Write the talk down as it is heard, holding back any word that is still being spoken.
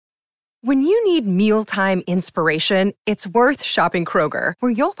When you need mealtime inspiration, it's worth shopping Kroger,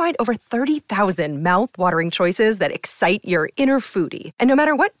 where you'll find over 30,000 mouth-watering choices that excite your inner foodie. And no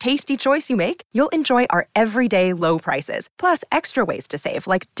matter what tasty choice you make, you'll enjoy our everyday low prices, plus extra ways to save,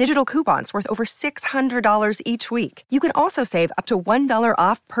 like digital coupons worth over $600 each week. You can also save up to $1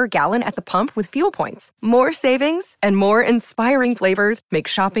 off per gallon at the pump with fuel points. More savings and more inspiring flavors make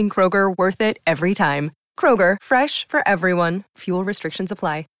shopping Kroger worth it every time. Kroger, fresh for everyone. Fuel restrictions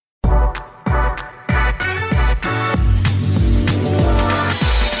apply.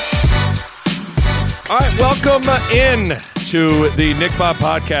 All right, welcome in to the Nick Bob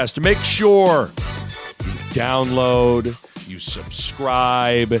Podcast. Make sure you download, you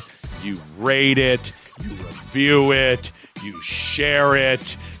subscribe, you rate it, you review it, you share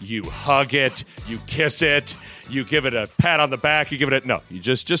it, you hug it, you kiss it, you give it a pat on the back, you give it a... No, you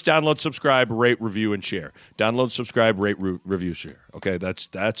just download, subscribe, rate, review, and share. Download, subscribe, rate, review, share. Okay,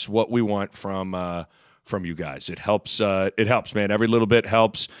 that's what we want from you guys. It helps, man. Every little bit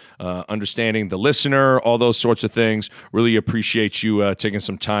helps. Understanding the listener, all those sorts of things. Really appreciate you taking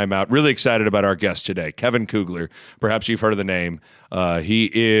some time out. Really excited about our guest today, Kevin Kugler. Perhaps you've heard of the name. He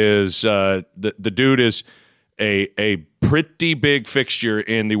is, the dude is a pretty big fixture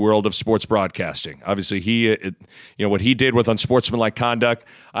in the world of sports broadcasting. Obviously, what he did with Unsportsmanlike Conduct,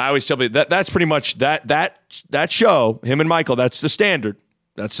 I always tell people that's pretty much that show, him and Michael, that's the standard.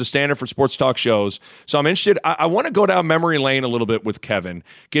 That's the standard for sports talk shows. So I'm interested. I want to go down memory lane a little bit with Kevin,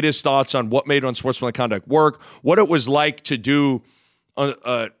 get his thoughts on what made Unsportsmanlike Conduct work, what it was like to do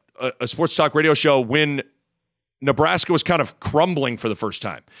a sports talk radio show when Nebraska was kind of crumbling for the first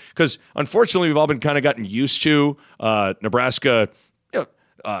time. Because unfortunately, we've all been kind of gotten used to Nebraska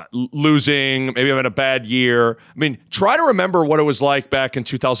losing, maybe having a bad year. I mean, try to remember what it was like back in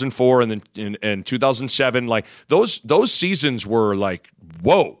 2004 and then in 2007. Like those seasons were like,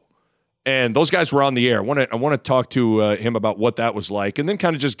 whoa. And those guys were on the air. I want to talk to him about what that was like, and then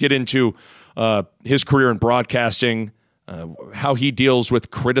kind of just get into his career in broadcasting, how he deals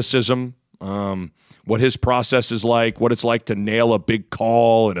with criticism, what his process is like, what it's like to nail a big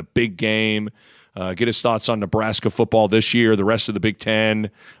call in a big game. Get his thoughts on Nebraska football this year, the rest of the Big Ten,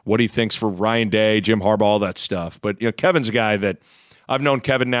 what he thinks for Ryan Day, Jim Harbaugh, all that stuff. But Kevin's a guy that I've known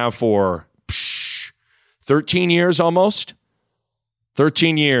Kevin now for 13 years almost.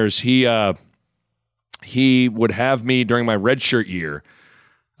 13 years. He would have me during my redshirt year,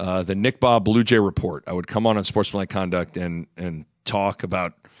 the Nick Bob Blue Jay Report. I would come on Sportsmanlike Conduct and talk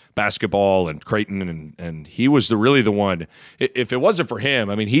about basketball and Creighton, and he was really the one. If it wasn't for him,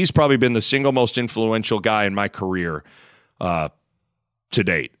 I mean, he's probably been the single most influential guy in my career to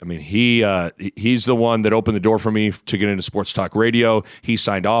date. I mean, he's the one that opened the door for me to get into sports talk radio. He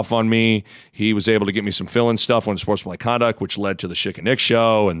signed off on me. He was able to get me some fill-in stuff on Sportsmanlike Conduct, which led to the Schick and Nick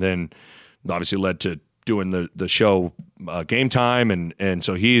show, and then obviously led to doing the show Game Time, and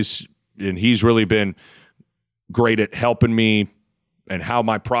so he's really been great at helping me and how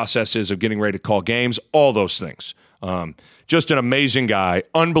my process is of getting ready to call games, all those things. Just an amazing guy,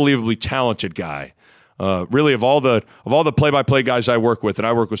 unbelievably talented guy. Really, of all the play-by-play guys I work with, and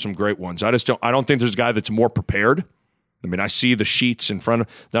I work with some great ones, I don't think there's a guy that's more prepared. I mean, I see the sheets in front of,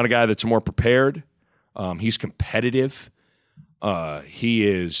 not a guy that's more prepared. He's competitive. He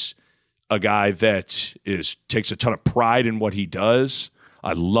is a guy that takes a ton of pride in what he does.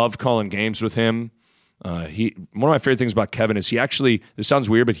 I love calling games with him. One of my favorite things about Kevin is he actually, this sounds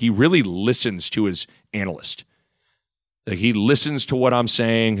weird, but he really listens to his analyst. Like, he listens to what I'm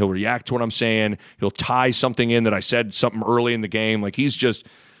saying. He'll react to what I'm saying. He'll tie something in that I said something early in the game. Like, he's just,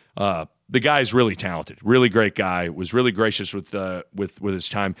 the guy's really talented, really great guy, was really gracious with his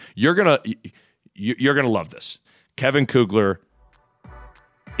time. You're going to love this. Kevin Kugler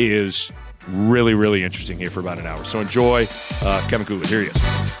is really, really interesting here for about an hour. So enjoy Kevin Kugler. Here he is.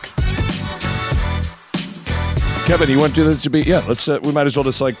 Kevin, you want to do this to be? Yeah, let's. We might as well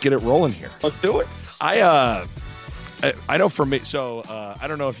just get it rolling here. Let's do it. I know for me. So I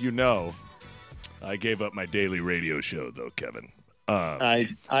don't know if you know, I gave up my daily radio show though, Kevin. I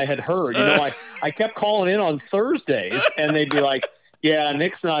had heard. I kept calling in on Thursdays, and they'd be like, "Yeah,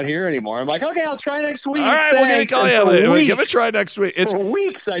 Nick's not here anymore." I'm like, "Okay, I'll try next week." All right, we're gonna call you. We'll give it a try next week. For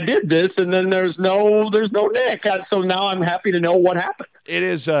weeks I did this, and then there's no Nick. So now I'm happy to know what happened. It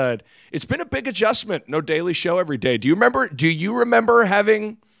is. It's been a big adjustment. No daily show every day. Do you remember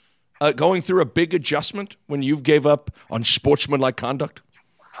having going through a big adjustment when you gave up on Sportsmanlike Conduct?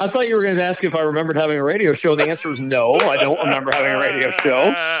 I thought you were going to ask if I remembered having a radio show. The answer is no. I don't remember having a radio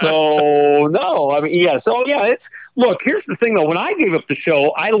show. So, no. I mean, yeah. So, yeah, look, here's the thing, though. When I gave up the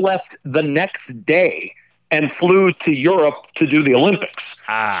show, I left the next day and flew to Europe to do the Olympics.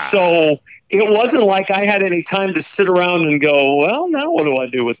 So it wasn't like I had any time to sit around and go, well, now what do I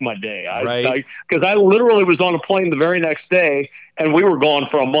do with my day? Because I literally was on a plane the very next day, and we were gone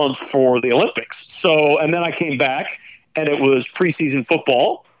for a month for the Olympics. So, and then I came back, and it was preseason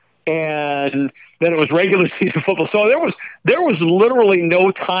football, and then it was regular season football. So there was literally no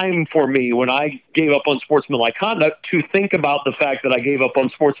time for me when I gave up on sportsmanlike conduct to think about the fact that I gave up on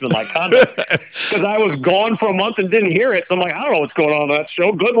sportsmanlike conduct, because I was gone for a month and didn't hear it. So I'm like, I don't know what's going on that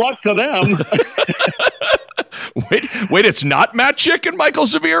show. Good luck to them. Wait, it's not Matt Chick and Michael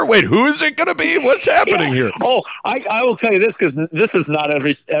Severe? Wait, who is it going to be? What's happening here? Oh, I will tell you this, because this has not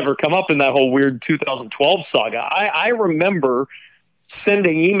ever come up in that whole weird 2012 saga. I remember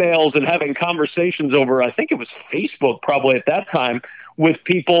sending emails and having conversations over, I think it was Facebook probably at that time, with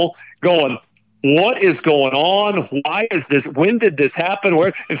people going, what is going on? Why is this? When did this happen?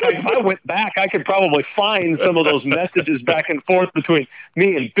 Where? In fact, if I went back, I could probably find some of those messages back and forth between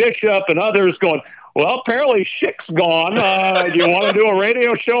me and Bishop and others going, well, apparently Schick's gone. Do you want to do a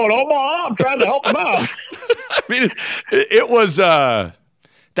radio show in Omaha? I'm trying to help him out. I mean, it was that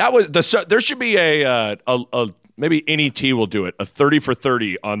was there should be a maybe NET will do it, a 30 for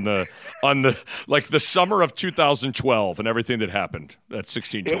 30 on the like the summer of 2012 and everything that happened at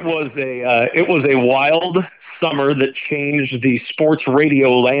 1620. It was a wild summer that changed the sports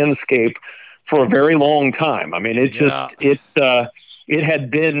radio landscape for a very long time. I mean, it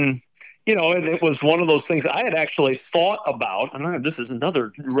had been, and it was one of those things I had actually thought about, and this is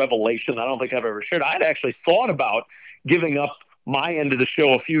another revelation I don't think I've ever shared. I had actually thought about giving up my end of the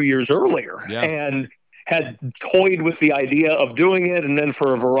show a few years earlier, and had toyed with the idea of doing it, and then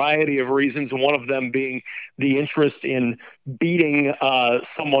for a variety of reasons, one of them being the interest in beating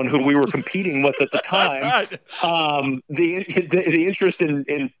someone who we were competing with at the time, the interest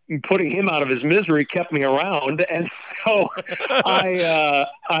in putting him out of his misery kept me around, and so I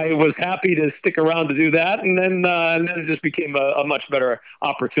was happy to stick around to do that, and then it just became a much better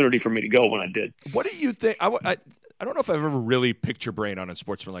opportunity for me to go when I did. What do you think? I don't know if I've ever really picked your brain on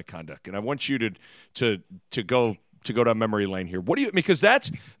unsportsmanlike conduct, and I want you to go down memory lane here. What do you, because that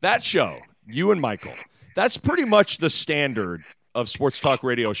show, you and Michael, that's pretty much the standard of sports talk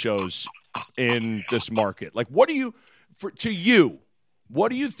radio shows in this market. Like, what do you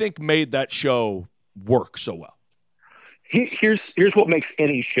think made that show work so well? Here's what makes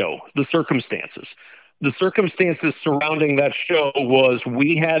any show: the circumstances. The circumstances surrounding that show was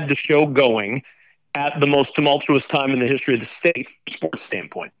we had the show going at the most tumultuous time in the history of the state from a sports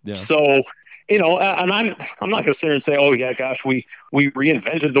standpoint. Yeah. So, and I'm not going to sit here and say, oh yeah, gosh, we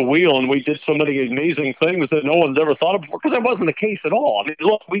reinvented the wheel and we did so many amazing things that no one's ever thought of before, because that wasn't the case at all. I mean,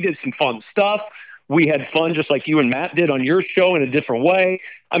 look, we did some fun stuff. We had fun just like you and Matt did on your show in a different way.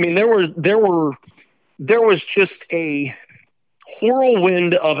 I mean, there was just a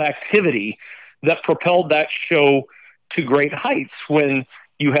whirlwind of activity that propelled that show to great heights when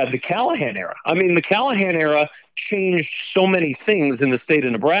you had the Callahan era. I mean, the Callahan era changed so many things in the state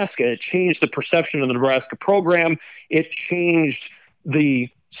of Nebraska. It changed the perception of the Nebraska program. It changed the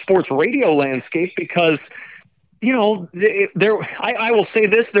sports radio landscape because, I will say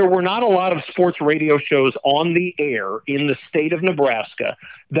this, there were not a lot of sports radio shows on the air in the state of Nebraska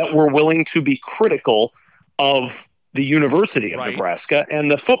that were willing to be critical of the University of Nebraska and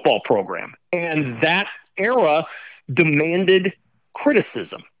the football program. And that era demanded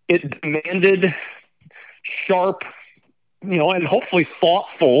criticism. It demanded sharp, and hopefully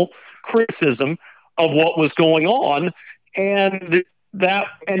thoughtful criticism of what was going on. And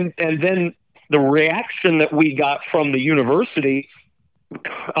then the reaction that we got from the university,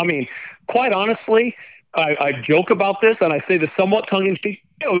 I mean, quite honestly, I joke about this and I say this somewhat tongue in cheek.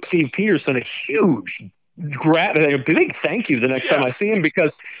 Steve Peterson, a big thank you the next time I see him,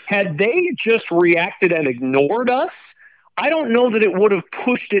 because had they just reacted and ignored us, I don't know that it would have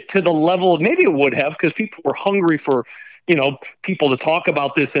pushed it to the level. Maybe it would have, because people were hungry for, people to talk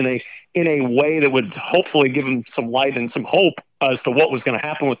about this in a way that would hopefully give them some light and some hope as to what was going to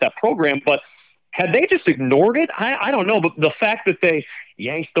happen with that program. But had they just ignored it, I don't know. But the fact that they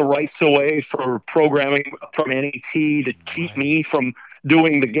yanked the rights away for programming from NET to keep me from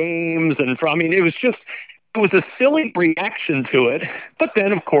doing the games, it was a silly reaction to it. But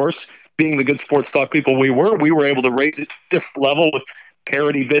then, of course, being the good sports talk people we were able to raise it to a different level with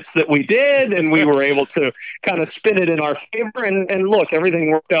parody bits that we did, and we were able to kind of spin it in our favor. And look,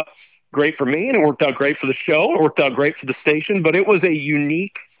 everything worked out great for me, and it worked out great for the show. It worked out great for the station, but it was a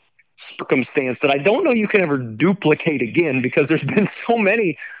unique circumstance that I don't know you can ever duplicate again, because there's been so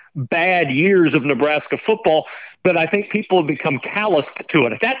many bad years of Nebraska football that I think people have become calloused to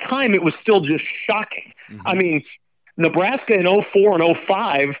it. At that time, it was still just shocking. Mm-hmm. I mean, Nebraska in 04 and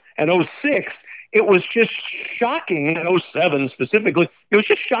 05 and 06, it was just shocking, in 07 specifically, it was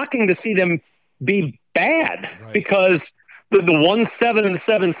just shocking to see them be bad because the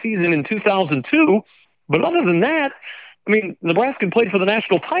 1-7-7 season in 2002, but other than that, I mean, Nebraska played for the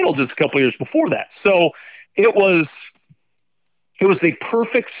national title just a couple years before that. So it was the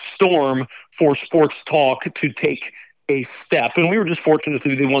perfect storm for sports talk to take a step. And we were just fortunate to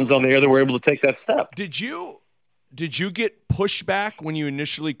be the ones on the air that were able to take that step. Did you get pushback when you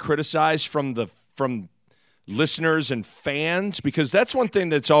initially criticized from listeners and fans? Because that's one thing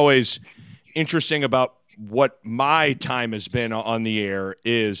that's always interesting about what my time has been on the air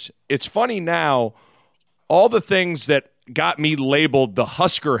is it's funny now, all the things that got me labeled the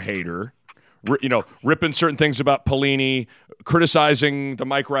Husker hater, ripping certain things about Pelini, criticizing the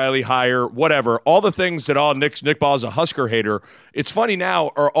Mike Riley hire, whatever, all the things that Nick Ball is a Husker hater, it's funny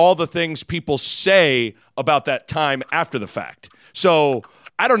now are all the things people say about that time after the fact. So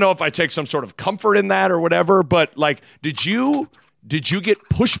I don't know if I take some sort of comfort in that or whatever, but like, did you get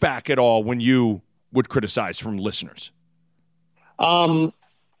pushback at all when you would criticize from listeners?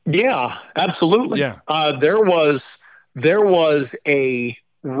 Yeah, absolutely. Yeah. There was a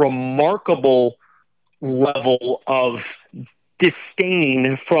remarkable level of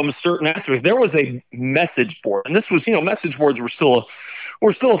disdain from certain aspects. There was a message board, and this was, message boards were still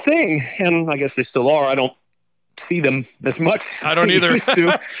a thing, and I guess they still are. I don't see them as much. I don't either. Used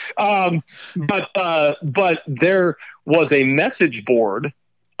to. But there was a message board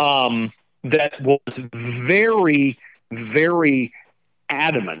that was very, very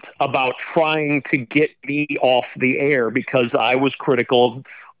adamant about trying to get me off the air because I was critical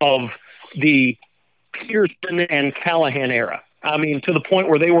of the Peterson and Callahan era. I mean, to the point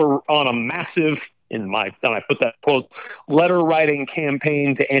where they were on a massive, and I put that quote, letter writing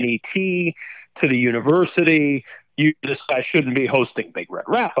campaign to NET, to the university. This guy shouldn't be hosting Big Red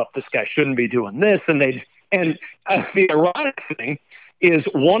Wrap Up. This guy shouldn't be doing this. And the ironic thing is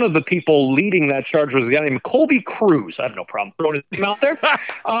one of the people leading that charge was a guy named Colby Cruz. I have no problem throwing his name out there.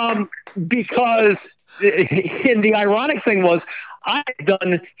 Because the ironic thing was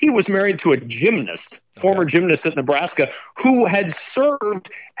he was married to a gymnast, former gymnast at Nebraska, who had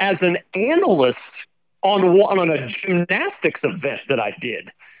served as an analyst on a gymnastics event that I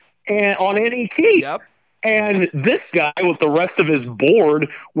did and on NET. Yep. And this guy with the rest of his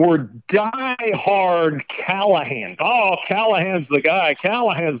board were diehard Callahan. Oh, Callahan's the guy.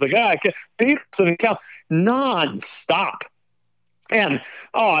 Callahan's the guy. Peterson and Callahan, nonstop. And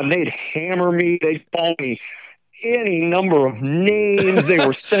they'd hammer me. They'd call me any number of names. They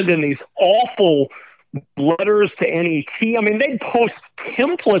were sending these awful letters to NET. I mean, they'd post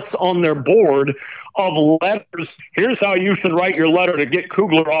templates on their board of letters. Here's how you should write your letter to get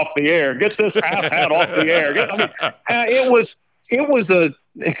Kugler off the air. Get this asshat off the air.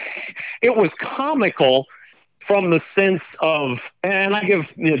 It was comical from the sense of, and I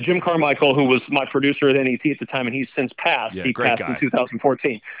give Jim Carmichael, who was my producer at NET at the time, and he's since passed. Yeah, he great passed guy. in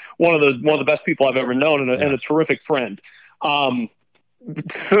 2014. One of the best people I've ever known, and a terrific friend.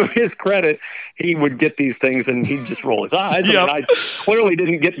 To his credit, he would get these things and he'd just roll his eyes. Yep. I mean, I clearly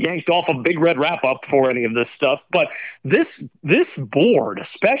didn't get yanked off a Big Red Wrap Up for any of this stuff. But this board,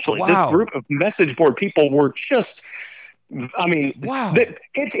 especially this group of message board people, were just. I mean,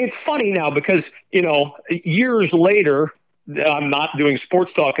 it's funny now because years later. I'm not doing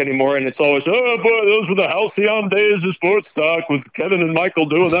sports talk anymore, and it's always, oh boy, those were the halcyon days of sports talk with Kevin and Michael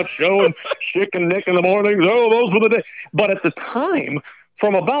doing that show and Schick and Nick in the mornings. Oh, those were the days. But at the time,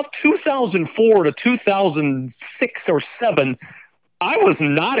 from about 2004 to 2006 or 7, I was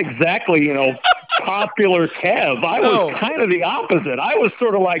not exactly, popular Kev. I was kind of the opposite. I was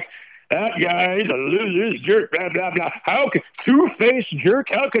sort of like, that guy, he's a loser, jerk, blah, blah, blah. Two-faced jerk,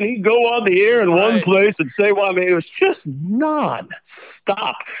 how can he go on the air in one place and say, well, I mean, it was just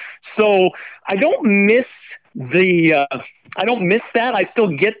non-stop. So I don't miss that. I still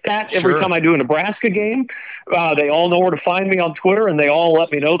get that every time I do a Nebraska game. They all know where to find me on Twitter, and they all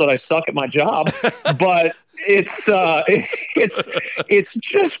let me know that I suck at my job. But it's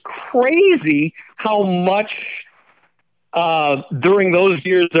just crazy how much during those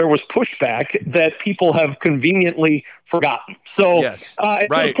years there was pushback that people have conveniently forgotten. So to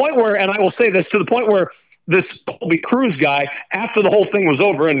the point where, and I will say this, to the point where this Colby Cruz guy, after the whole thing was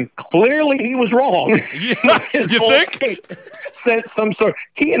over, and clearly he was wrong. Yeah, you think? Said some sort.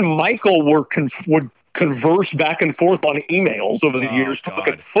 He and Michael would converse back and forth on emails over the years,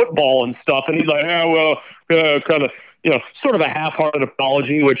 talking football and stuff. And he's like, kind of, sort of a half-hearted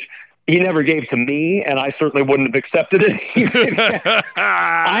apology, which he never gave to me, and I certainly wouldn't have accepted it. Here's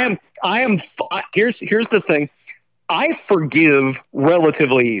the thing. I forgive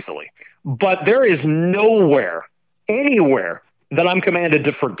relatively easily, but there is nowhere, anywhere that I'm commanded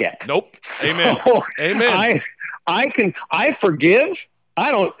to forget. Nope. Amen. So Amen. I forgive.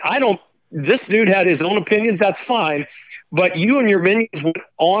 I don't, this dude had his own opinions. That's fine. But you and your minions went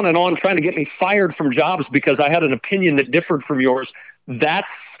on and on trying to get me fired from jobs because I had an opinion that differed from yours.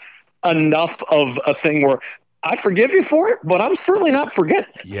 That's enough of a thing where I forgive you for it, but I'm certainly not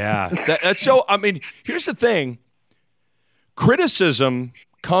forgetting. Yeah. That's so, I mean, here's the thing. Criticism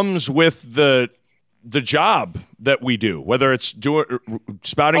comes with the job that we do, whether it's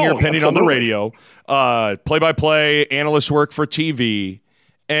spouting your opinion on the radio, play-by-play, analyst work for TV,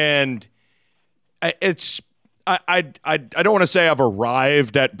 and I don't want to say I've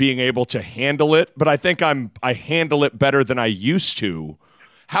arrived at being able to handle it, but I think I handle it better than I used to.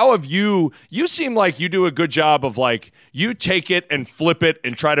 How have you seem like you do a good job of like, you take it and flip it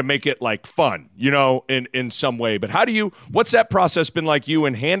and try to make it like fun, in some way. But what's that process been like you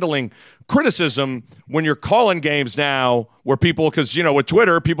in handling criticism when you're calling games now where people, because, with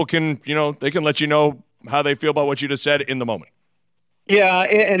Twitter, people can, they can let you know how they feel about what you just said in the moment. Yeah.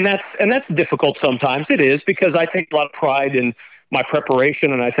 And that's difficult sometimes. It is, because I take a lot of pride in my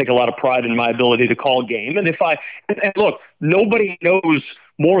preparation and I take a lot of pride in my ability to call a game. And and look, nobody knows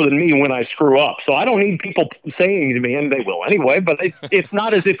more than me when I screw up. So I don't need people saying to me, and they will anyway, but it's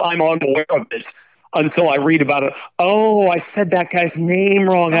not as if I'm unaware of it until I read about it. Oh, I said that guy's name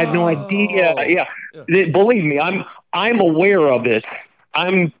wrong. I had no idea. Yeah. Believe me, I'm aware of it.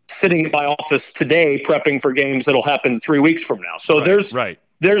 I'm sitting in my office today prepping for games that'll happen 3 weeks from now. So this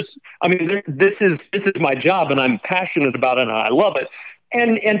is my job, and I'm passionate about it, and I love it.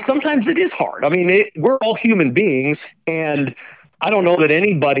 And sometimes it is hard. I mean, we're all human beings, and I don't know that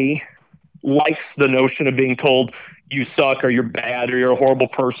anybody likes the notion of being told you suck or you're bad or you're a horrible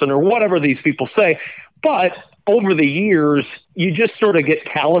person or whatever these people say. But over the years, you just sort of get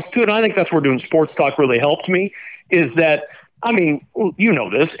callous to it. And I think that's where doing sports talk really helped me, is that, I mean, you know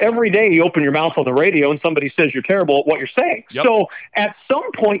this. Every day you open your mouth on the radio and somebody says you're terrible at what you're saying. Yep. So at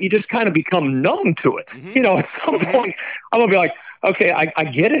some point, you just kind of become numb to it. Mm-hmm. At some point, I'm going to be like, okay, I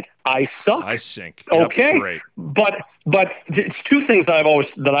get it. I suck. I sink. Okay. Yep, great. But it's two things that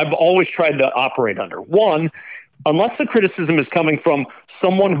I've always tried to operate under. One, unless the criticism is coming from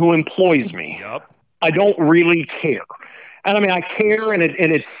someone who employs me, yep, I don't really care. And I mean, I care, and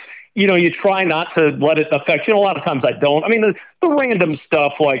it's, you try not to let it affect you. A lot of times I don't. I mean, the random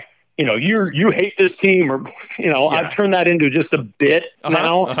stuff like, you hate this team, or, yeah, I've turned that into just a bit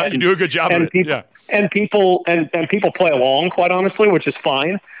now. You do a good job of it. And people play along, quite honestly, which is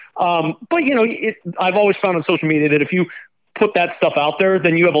fine. But I've always found on social media that if you put that stuff out there,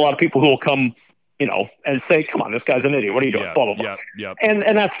 then you have a lot of people who will come, and say, come on, this guy's an idiot. What are you doing? Yeah, blah, blah, blah. Yeah. And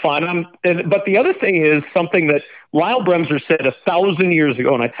that's fine. But the other thing is something that Lyle Bremser said 1,000 years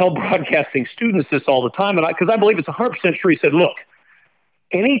ago, and I tell broadcasting students this all the time, because I believe it's 100% true. He said, look,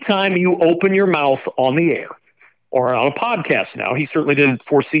 anytime you open your mouth on the air or on a podcast now, he certainly didn't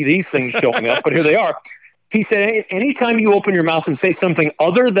foresee these things showing up, but here they are. He said, anytime you open your mouth and say something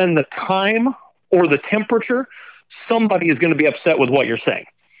other than the time or the temperature, somebody is going to be upset with what you're saying.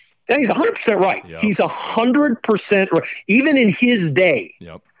 And he's 100% right. Yep. He's 100% right. Even in his day,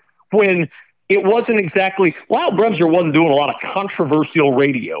 yep, when it wasn't exactly, Lyle Bremser wasn't doing a lot of controversial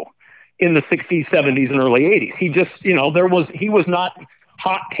radio in the 60s, 70s, and early 80s. He just, he was not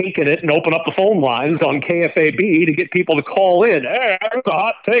hot taking it and open up the phone lines on KFAB to get people to call in. Hey, it's a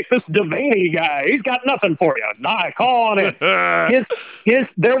hot take. This Devaney guy, he's got nothing for you. Nah, call on it.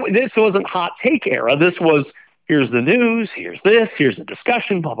 This wasn't hot take era. This was, here's the news, here's this, here's the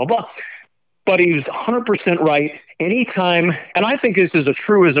discussion, blah, blah, blah. But he was 100% right. Anytime, and I think this is a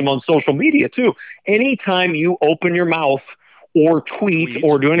truism on social media too, anytime you open your mouth or tweet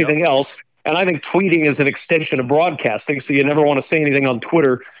or do anything else, and I think tweeting is an extension of broadcasting, so you never want to say anything on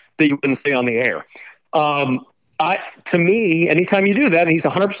Twitter that you wouldn't say on the air. To me, anytime you do that, and he's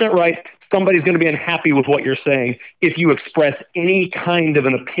 100% right, somebody's going to be unhappy with what you're saying if you express any kind of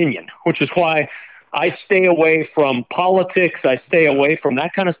an opinion, which is why I stay away from politics. I stay away from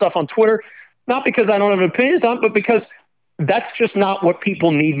that kind of stuff on Twitter, not because I don't have opinions on it, but because that's just not what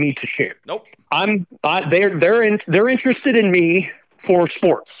people need me to share. Nope. They're interested in me for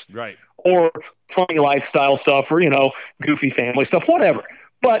sports. Right. Or funny lifestyle stuff, or, goofy family stuff, whatever.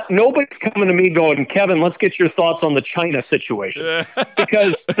 But nobody's coming to me going, Kevin, let's get your thoughts on the China situation.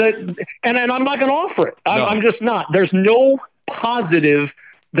 Because and I'm not going to offer it. I'm just not. There's no positive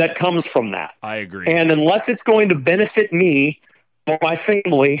that comes from that. I agree. And unless it's going to benefit me or my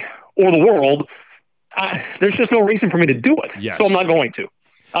family or the world, there's just no reason for me to do it. Yes. So I'm not going to.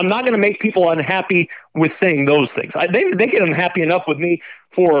 I'm not going to make people unhappy with saying those things. They get unhappy enough with me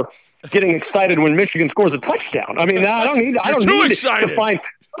for getting excited when Michigan scores a touchdown. I mean, I don't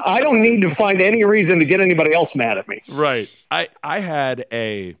need to find any reason to get anybody else mad at me. Right. I had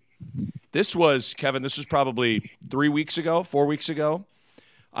this was probably 4 weeks ago.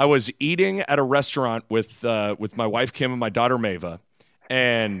 I was eating at a restaurant with my wife Kim and my daughter Mava,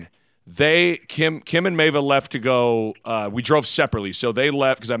 and Kim and Mava left to go. We drove separately, so they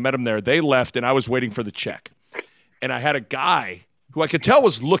left because I met them there. They left, and I was waiting for the check. And I had a guy who I could tell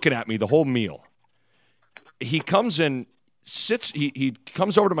was looking at me the whole meal. He comes and sits. He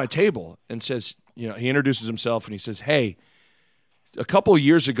comes over to my table and says, he introduces himself and he says, "Hey, a couple of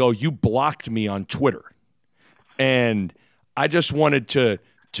years ago, you blocked me on Twitter, and I just wanted to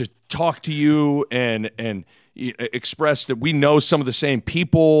talk to you and express that we know some of the same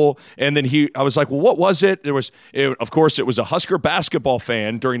people." And then I was like, "Well, what was it?" Of course, it was a Husker basketball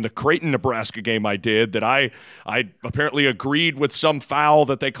fan during the Creighton, Nebraska game I did that I apparently agreed with some foul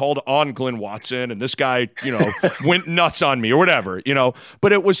that they called on Glenn Watson, and this guy, went nuts on me or whatever,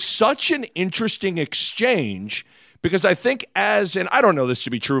 But it was such an interesting exchange because I think and I don't know this to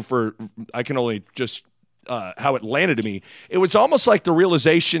be true I can only just how it landed to me. It was almost like the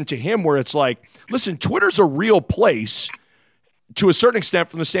realization to him where it's like, listen, Twitter's a real place to a certain extent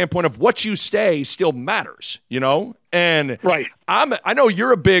from the standpoint of what you say still matters, And right. I know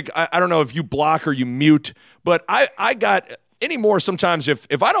you're a big, I don't know if you block or you mute, but I got anymore sometimes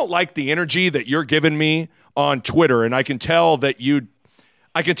if I don't like the energy that you're giving me on Twitter and I can tell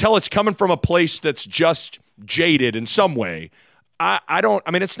it's coming from a place that's just jaded in some way.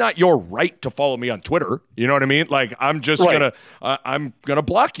 It's not your right to follow me on Twitter. You know what I mean? Like, I'm just I'm gonna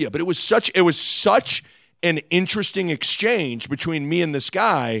block you. But it was such an interesting exchange between me and this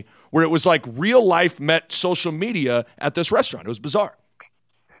guy where it was like real life met social media at this restaurant. It was bizarre.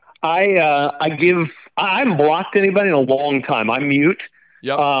 I haven't blocked anybody in a long time. I mute.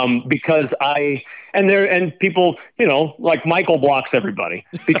 Yep. Because people, like Michael blocks everybody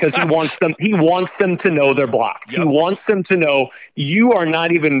because he wants them to know they're blocked. Yep. He wants them to know you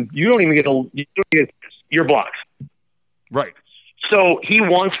don't even get your blocked. Right. So he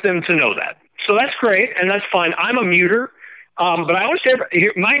wants them to know that. So that's great. And that's fine. I'm a muter. But I always say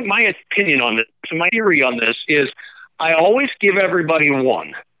my opinion on this, my theory on this is I always give everybody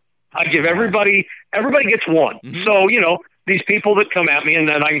one. I give everybody gets one. Mm-hmm. So, these people that come at me, and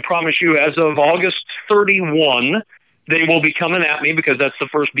then I can promise you as of August 31, they will be coming at me because that's the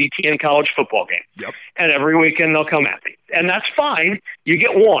first BTN college football game. Yep. And every weekend they'll come at me. And that's fine. You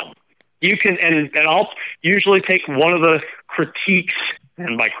get one. You can, and I'll usually take one of the critiques,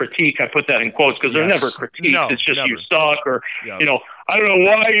 and by critique I put that in quotes because they're never critiques. No, it's just never. You suck or, I don't know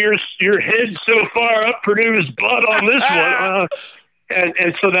why your head's so far up Purdue's butt on this one.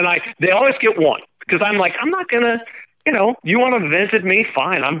 And so then they always get one because I'm like, I'm not going to, you want to visit me?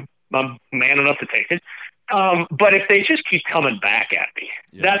 Fine. I'm man enough to take it. But if they just keep coming back at me,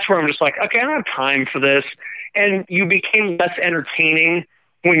 that's where I'm just like, okay, I don't have time for this. And you became less entertaining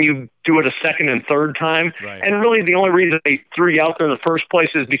when you do it a second and third time. Right. And really the only reason they threw you out there in the first place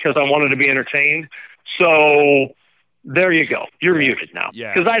is because I wanted to be entertained. So there you go. You're muted now.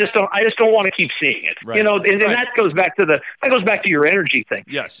 Yeah. Because I just don't want to keep seeing it. Right. And that goes back to your energy thing.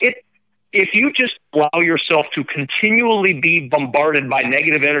 Yes. If you just allow yourself to continually be bombarded by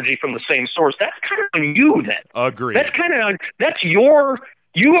negative energy from the same source, that's kind of on you then. Agree.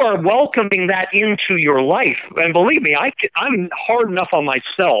 You are welcoming that into your life. And believe me, I'm hard enough on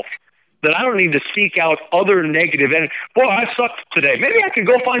myself that I don't need to seek out other negative energy. Boy, I sucked today. Maybe I could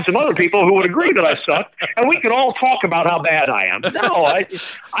go find some other people who would agree that I sucked, and we could all talk about how bad I am. No,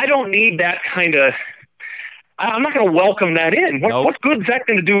 I don't need that kind of... I'm not going to welcome that in. What good is that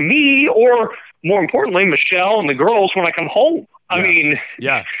going to do me or, more importantly, Michelle and the girls when I come home? I mean,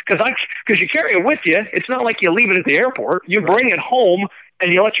 because you carry it with you. It's not like you leave it at the airport. You bring it home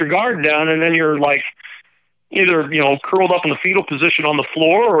and you let your guard down, and then you're like either curled up in the fetal position on the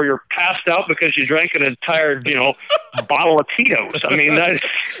floor, or you're passed out because you drank an entire bottle of Tito's. I mean, that's.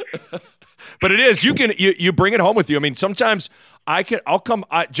 But it is. You bring it home with you. I mean, sometimes I'll come.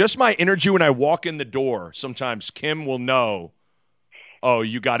 Just my energy when I walk in the door. Sometimes Kim will know. Oh,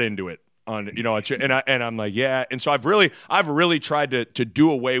 you got into it and I'm like, yeah. And so I've really tried to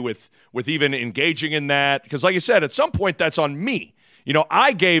do away with even engaging in that because, like you said, at some point that's on me.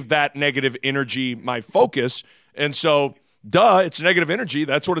 I gave that negative energy my focus. And so, it's negative energy.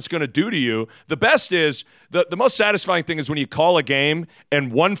 That's what it's going to do to you. The best is, the most satisfying thing is when you call a game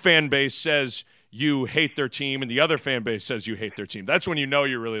and one fan base says you hate their team and the other fan base says you hate their team. That's when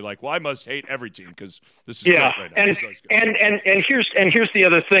you're really like, well, I must hate every team because this is great right now. And here's the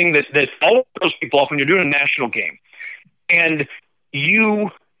other thing that all those people off when you're doing a national game, and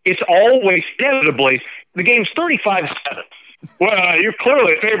it's always inevitably the game's 35-7. Well, you're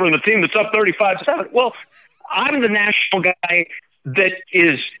clearly favoring the team that's up 35-7. Well, I'm the national guy that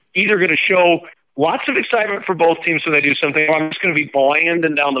is either going to show lots of excitement for both teams when they do something, or I'm just going to be bland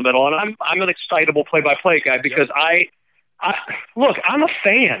and down the middle. And I'm an excitable play-by-play guy because look, I'm a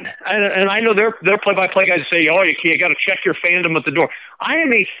fan, and I know their play-by-play guys say, "Oh, you got to check your fandom at the door." I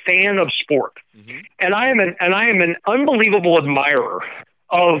am a fan of sport, and I am an unbelievable admirer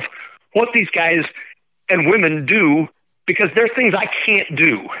of what these guys and women do, because there are things I can't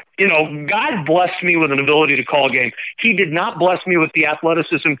do. God blessed me with an ability to call a game. He did not bless me with the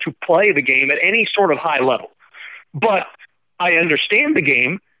athleticism to play the game at any sort of high level. But I understand the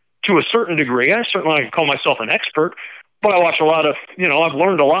game to a certain degree. I certainly call myself an expert, but I watch a lot of, I've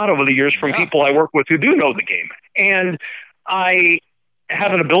learned a lot over the years from people I work with who do know the game. And I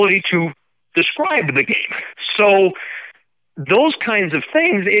have an ability to describe the game. So those kinds of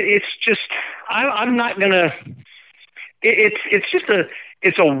things, it's just, I'm not going to,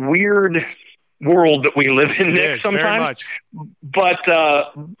 it's a weird world that we live in, Nick, sometimes. Very much. But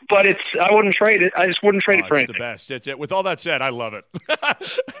I wouldn't trade it. I just wouldn't trade it for anything. It's the best. With all that said, I love it.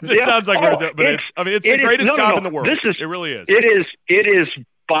 It sounds like it's the greatest job in the world. It really is. It is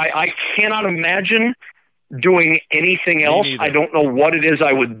I cannot imagine doing anything else. I don't know what it is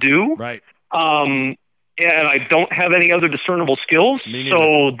I would do. Right. And I don't have any other discernible skills,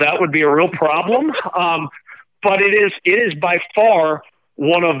 so that would be a real problem. But it is by far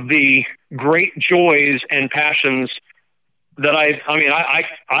one of the great joys and passions that I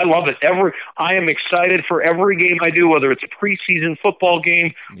love it. I am excited for every game I do, whether it's a preseason football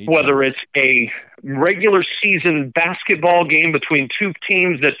game, whether it's a regular season basketball game between two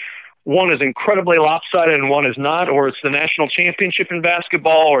teams that one is incredibly lopsided and one is not, or it's the national championship in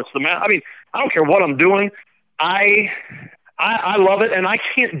basketball, or it's I don't care what I'm doing. I love it, and I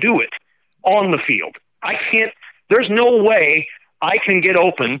can't do it on the field. I can't. There's no way I can get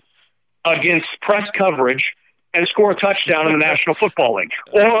open against press coverage and score a touchdown in the National Football League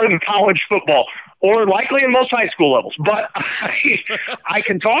or in college football or likely in most high school levels. But I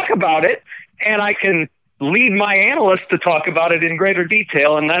can talk about it, and I can lead my analysts to talk about it in greater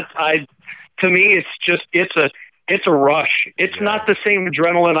detail. And to me, it's a rush. It's not the same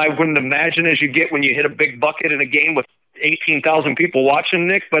adrenaline I wouldn't imagine as you get when you hit a big bucket in a game with 18,000 people watching,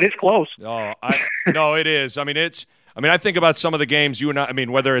 Nick, but it's close. No, it is. I think about some of the games you and I,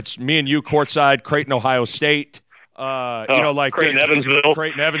 whether it's me and you courtside, Creighton, Ohio State, like Creighton,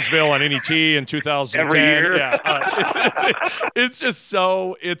 Evansville on NET in 2010. Every year. Yeah. It's just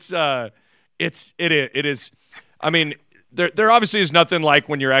so, it is. There obviously is nothing like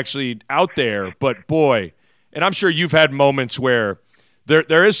when you're actually out there, but boy, and I'm sure you've had moments where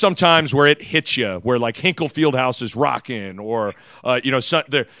there is some times where it hits you, where like Hinkle Fieldhouse is rocking, or I'm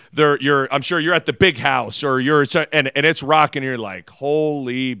sure you're at the big house, or and it's rocking. And you're like,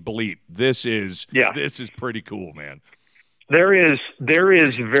 holy bleep, this is pretty cool, man. There is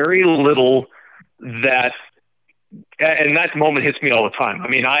very little that, and that moment hits me all the time.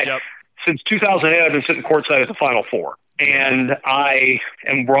 Since 2008, I've been sitting courtside at the Final Four, and I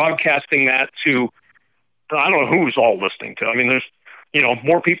am broadcasting that to, I don't know who's all listening to. There's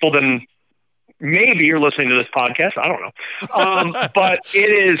more people than maybe you're listening to this podcast. I don't know. But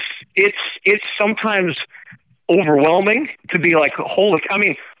it's sometimes overwhelming to be like, holy,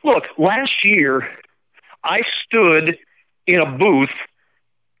 look, last year I stood in a booth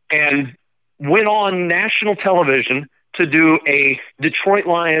and went on national television to do a Detroit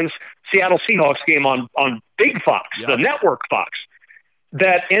Lions Seattle Seahawks game on Big Fox, the network Fox,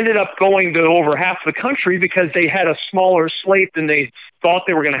 that ended up going to over half the country because they had a smaller slate than they thought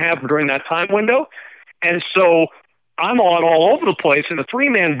they were going to have during that time window. And so I'm on all over the place in a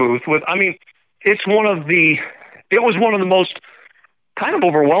 3-man booth with, it was one of the most kind of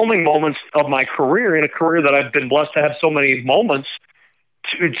overwhelming moments of my career, in a career that I've been blessed to have so many moments,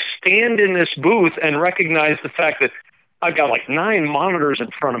 to stand in this booth and recognize the fact that I've got like 9 monitors in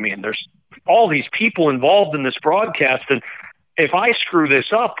front of me and there's all these people involved in this broadcast. And if I screw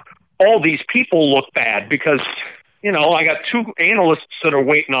this up, all these people look bad because, I got 2 analysts that are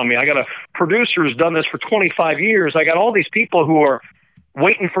waiting on me. I got a producer who's done this for 25 years. I got all these people who are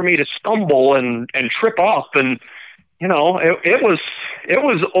waiting for me to stumble and trip up. And, it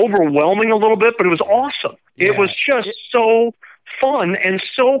was overwhelming a little bit, but it was awesome. It was just so fun and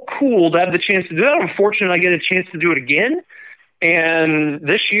so cool to have the chance to do that. I'm fortunate I get a chance to do it again, and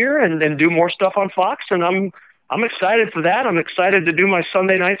this year, and then do more stuff on Fox. And I'm excited for that. I'm excited to do my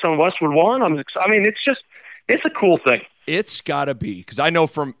Sunday nights on Westwood One. It's a cool thing. It's got to be, because I know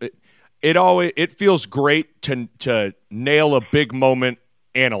from it feels great to nail a big moment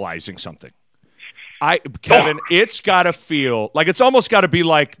analyzing something. Kevin, it's got to feel like it's almost got to be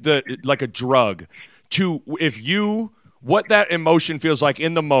like a drug what that emotion feels like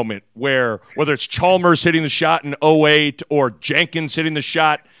in the moment, where whether it's Chalmers hitting the shot in 2008 or Jenkins hitting the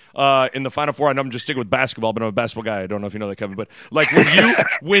shot in the Final Four. I know I'm just sticking with basketball, but I'm a basketball guy. I don't know if you know that, Kevin, but like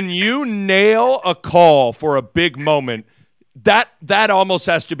when you nail a call for a big moment, that almost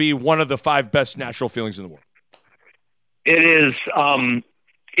has to be one of the 5 best natural feelings in the world. It is.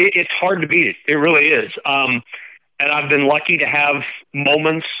 It's hard to beat it. It really is. And I've been lucky to have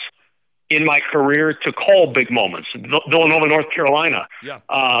moments in my career to call big moments. Villanova, North Carolina. Yeah.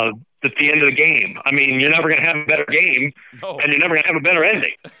 At the end of the game. I mean, you're never going to have a better game, and you're never going to have a better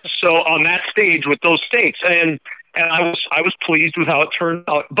ending. So on that stage with those stakes, and I was pleased with how it turned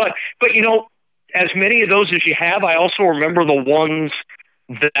out. But as many of those as you have, I also remember the ones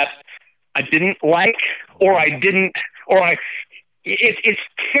that I didn't like, it's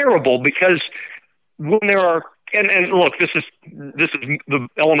terrible, because when there are, and look, this is the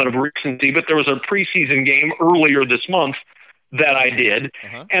element of recency, but there was a preseason game earlier this month that I did,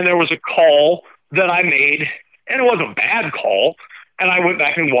 and there was a call that I made, and it wasn't a bad call, and I went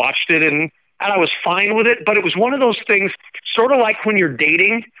back and watched it, and I was fine with it, but it was one of those things, sort of like when you're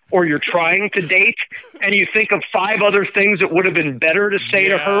dating or you're trying to date, and you think of 5 other things that would have been better to say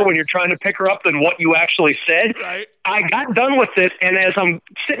to her when you're trying to pick her up than what you actually said. Right. I got done with it, and as I'm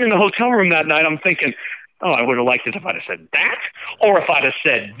sitting in the hotel room that night, I'm thinking, I would have liked it if I'd have said that, or if I'd have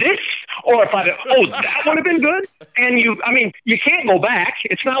said this, or if that would have been good. And you can't go back.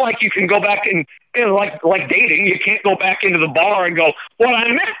 It's not like you can go back and, like dating, you can't go back into the bar and go, what I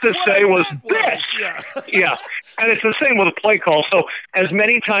meant to say was this. Yeah. And it's the same with a play call. So as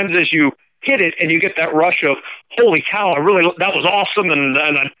many times as you hit it and you get that rush of, holy cow, that was awesome, and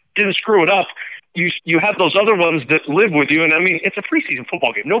I didn't screw it up. You have those other ones that live with you, and it's a preseason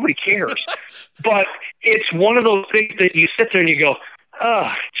football game. Nobody cares. But it's one of those things that you sit there and you go,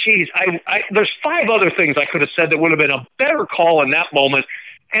 oh, geez, there's 5 other things I could have said that would have been a better call in that moment.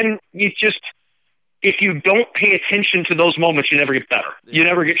 And if you don't pay attention to those moments, you never get better. You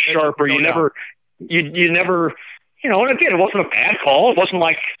never get sharper. You never, and again, it wasn't a bad call. It wasn't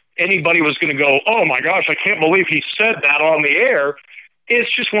like anybody was going to go, oh my gosh, I can't believe he said that on the air.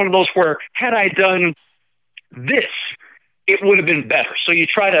 It's just one of those where, had I done this, it would have been better. So you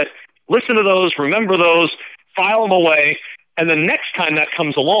try to listen to those, remember those, file them away, and the next time that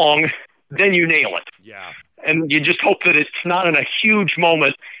comes along, then you nail it. Yeah. And you just hope that it's not in a huge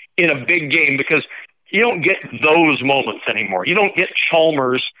moment in a big game, because you don't get those moments anymore. You don't get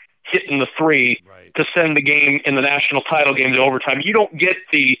Chalmers hitting the 3 to send the game in the national title game to overtime. You don't get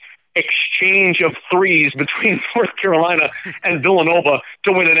the exchange of 3s between North Carolina and Villanova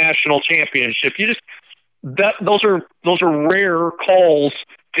to win a national championship. Those are rare calls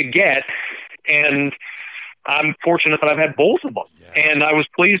to get, and I'm fortunate that I've had both of them, and I was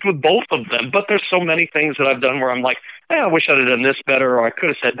pleased with both of them. But there's so many things that I've done where I'm like, I wish I'd have done this better, or I could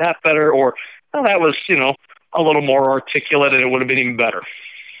have said that better, or that was a little more articulate and it would have been even better.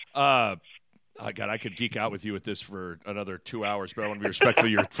 God, I could geek out with you with this for another 2 hours, but I want to be respectful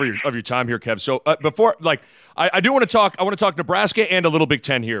of your time here, Kev. So before, I do want to talk. I want to talk Nebraska and a little Big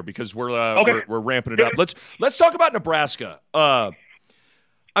Ten here, because we're ramping it up. Let's talk about Nebraska. You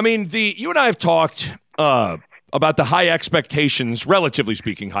and I have talked about the high expectations, relatively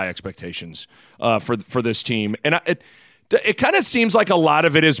speaking, high expectations for this team, and it kind of seems like a lot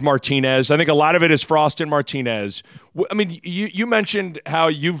of it is Martinez. I think a lot of it is Frost and Martinez. I mean, you mentioned how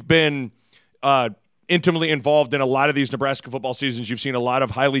you've been intimately involved in a lot of these Nebraska football seasons. You've seen a lot of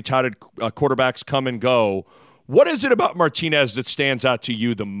highly touted quarterbacks come and go. What is it about Martinez that stands out to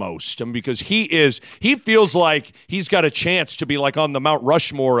you the most? Because he feels like he's got a chance to be like on the Mount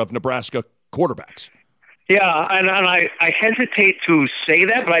Rushmore of Nebraska quarterbacks. Yeah, and I hesitate to say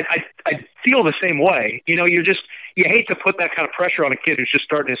that, but I feel the same way. You hate to put that kind of pressure on a kid who's just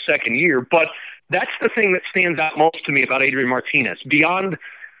starting his second year, but that's the thing that stands out most to me about Adrian Martinez. Beyond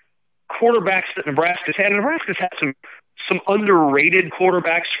quarterbacks that Nebraska's had some underrated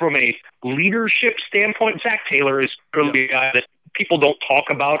quarterbacks from a leadership standpoint. Zach Taylor is really a guy that people don't talk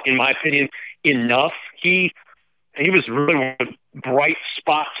about, in my opinion, enough. He was really one of the bright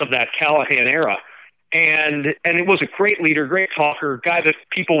spots of that Callahan era. And it was a great leader, great talker, guy that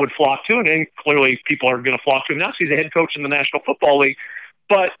people would flock to, and then clearly people are going to flock to him now. So he's a head coach in the National Football League.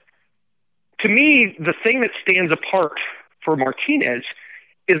 But to me, the thing that stands apart for Martinez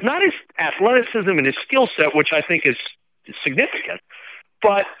is not his athleticism and his skill set, which I think is significant,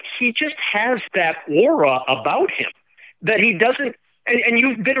 but he just has that aura about him that he doesn't, and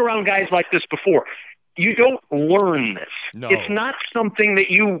you've been around guys like this before. You don't learn this. No. It's not something that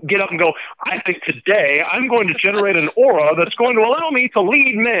you get up and go, I think today I'm going to generate an aura that's going to allow me to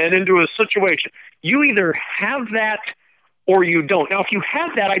lead men into a situation. You either have that or you don't. Now, if you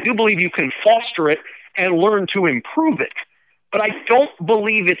have that, I do believe you can foster it and learn to improve it. But I don't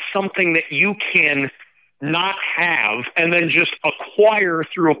believe it's something that you can not have and then just acquire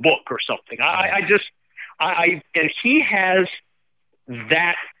through a book or something. And he has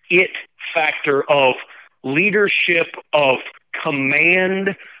that it factor of leadership, of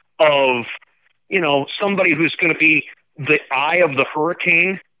command, of, somebody who's going to be the eye of the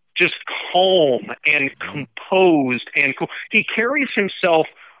hurricane, just calm and composed and cool. He carries himself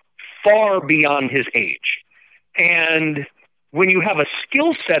far beyond his age. And when you have a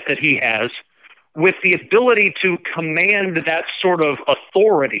skill set that he has with the ability to command that sort of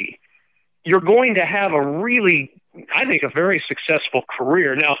authority, you're going to have a very successful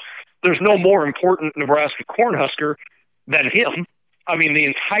career. Now, there's no more important Nebraska Cornhusker than him. I mean, the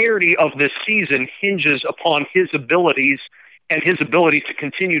entirety of this season hinges upon his abilities and his ability to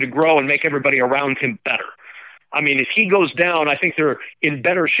continue to grow and make everybody around him better. I mean, if he goes down, I think they're in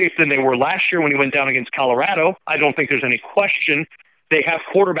better shape than they were last year when he went down against Colorado. I don't think there's any question. They have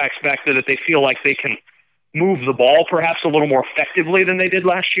quarterbacks back there that they feel like they can move the ball perhaps a little more effectively than they did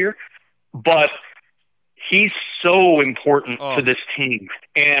last year. But he's so important to this team,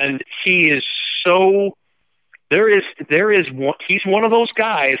 and he is so. He's one of those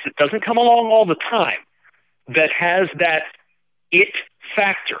guys that doesn't come along all the time that has that it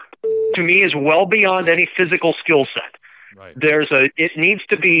factor. To me, is well beyond any physical skill set. Right. It needs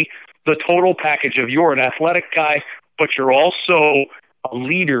to be the total package of you're an athletic guy, but you're also a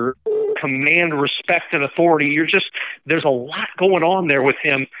leader, command respect and authority. There's a lot going on there with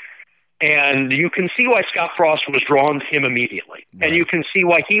him. And you can see why Scott Frost was drawn to him immediately. Right. And you can see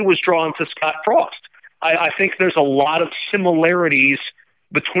why he was drawn to Scott Frost. I think there's a lot of similarities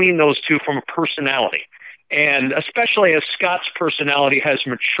between those two from a personality. And especially as Scott's personality has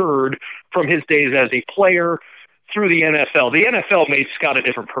matured from his days as a player through the NFL. The NFL made Scott a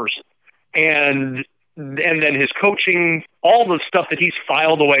different person. And then his coaching, all the stuff that he's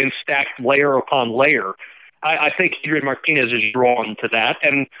filed away and stacked layer upon layer, I think Adrian Martinez is drawn to that.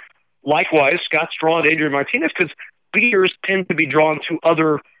 And likewise, Scott's drawn to Adrian Martinez because leaders tend to be drawn to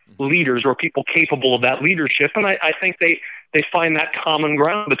other leaders or people capable of that leadership. And I think they find that common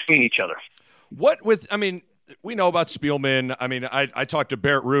ground between each other. We know about Spielman. I talked to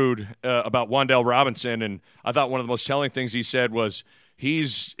Barrett Ruud about Wan'Dale Robinson, and I thought one of the most telling things he said was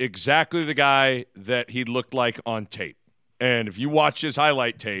he's exactly the guy that he looked like on tape. And if you watch his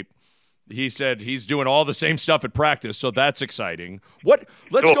highlight tape, he said he's doing all the same stuff at practice, so that's exciting.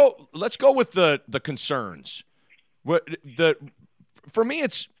 Let's go with the concerns. For me,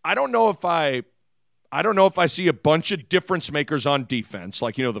 it's I don't know if I see a bunch of difference makers on defense,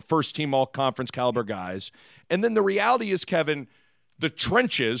 like the first team all conference caliber guys. And then the reality is, Kevin, the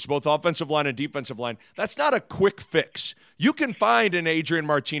trenches, both offensive line and defensive line, that's not a quick fix. You can find an Adrian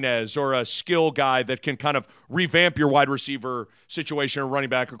Martinez or a skill guy that can kind of revamp your wide receiver situation or running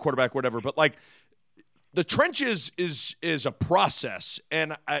back or quarterback, whatever. But the trenches is a process,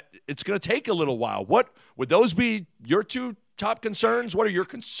 and it's going to take a little while. What would those be? Your two top concerns? What are your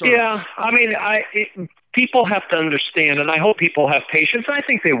concerns? Yeah, people have to understand, and I hope people have patience, and I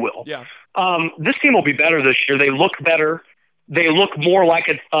think they will. Yeah. This team will be better this year. They look better. They look more like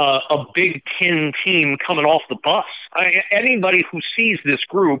a Big Ten team coming off the bus. Anybody who sees this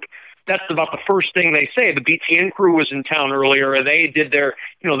group, that's about the first thing they say. The BTN crew was in town earlier, and they did their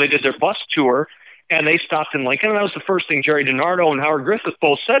bus tour, and they stopped in Lincoln. And that was the first thing Jerry DiNardo and Howard Griffith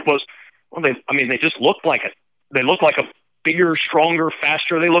both said was, they just looked like it. They look like a bigger, stronger,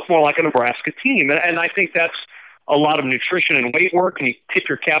 faster. They look more like a Nebraska team. And I think that's a lot of nutrition and weight work, and you tip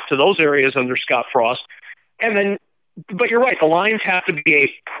your cap to those areas under Scott Frost. But you're right, the lines have to be a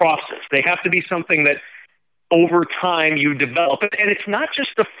process. They have to be something that over time you develop. And it's not just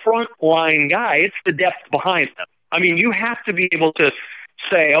the front line guy, it's the depth behind them. You have to be able to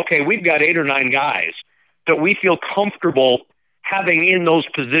say, okay, we've got 8 or 9 guys that we feel comfortable having in those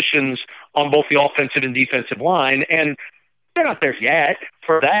positions on both the offensive and defensive line. And they're not there yet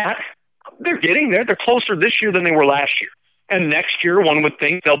for that. They're getting there. They're closer this year than they were last year. And next year, one would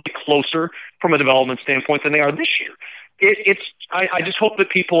think they'll be closer from a development standpoint than they are this year. I just hope that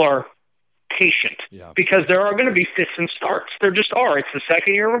people are patient because there are going to be fits and starts. There just are. It's the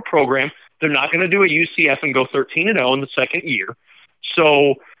second year of a program. They're not going to do a UCF and go 13-0 in the second year.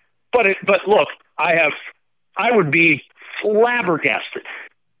 So, but look, I would be flabbergasted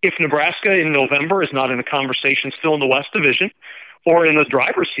if Nebraska in November is not in a conversation still in the West Division or in the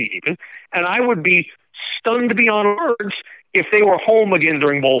driver's seat even, and I would be stunned beyond words if they were home again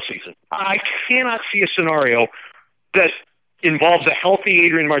during bowl season. I cannot see a scenario that involves a healthy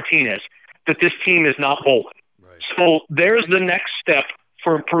Adrian Martinez that this team is not bowling. Right. So there's the next step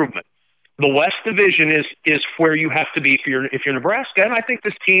for improvement. The West Division is where you have to be if you're Nebraska, and I think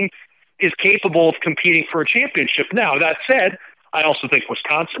this team is capable of competing for a championship. Now, that said, I also think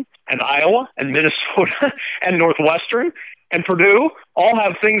Wisconsin and Iowa and Minnesota and Northwestern and Purdue all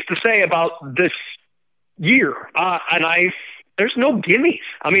have things to say about this year. There's no gimmies.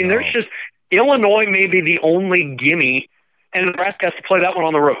 I mean, There's just Illinois may be the only gimme, and Nebraska has to play that one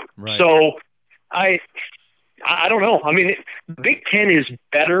on the road. Right. So I don't know. I mean, the Big Ten is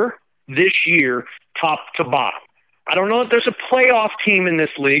better this year, top to bottom. I don't know if there's a playoff team in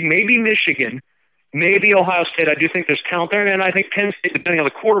this league. Maybe Michigan, maybe Ohio State. I do think there's talent there, and I think Penn State, depending on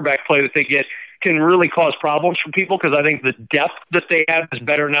the quarterback play that they get, can really cause problems for people because I think the depth that they have is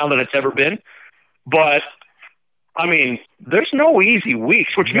better now than it's ever been. But, I mean, there's no easy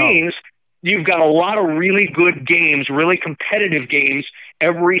weeks, which means you've got a lot of really good games, really competitive games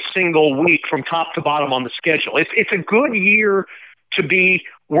every single week from top to bottom on the schedule. It's a good year to be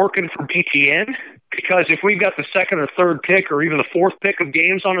working for BTN because if we've got the second or third pick or even the fourth pick of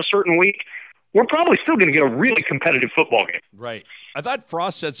games on a certain week, we're probably still going to get a really competitive football game. Right. I thought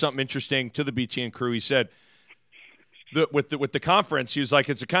Frost said something interesting to the BTN crew. He said with the conference, he was like,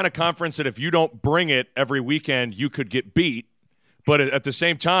 it's a kind of conference that if you don't bring it every weekend, you could get beat. But at the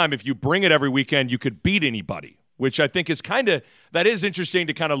same time, if you bring it every weekend, you could beat anybody, which I think is that is interesting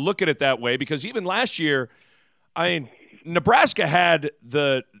to kind of look at it that way because even last year, I mean, Nebraska had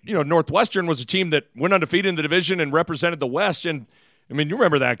Northwestern was a team that went undefeated in the division and represented the West. And, I mean, you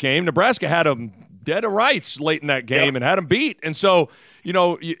remember that game. Nebraska had them dead to rights late in that game and had them beat. And so,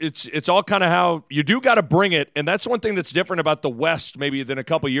 it's all kind of how you do got to bring it. And that's one thing that's different about the West maybe than a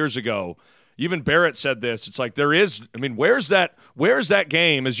couple years ago. Even Barrett said this. It's like where's that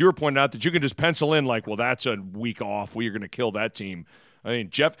game, as you were pointing out, that you can just pencil in like, well, that's a week off. You're going to kill that team. I mean,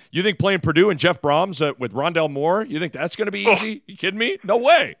 Jeff, you think playing Purdue and Jeff Brahms with Rondell Moore, you think that's going to be easy? You kidding me? No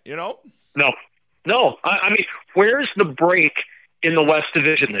way, No. I mean, where's the break in the West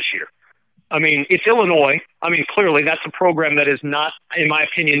Division this year? I mean, it's Illinois. I mean, clearly that's a program that is not, in my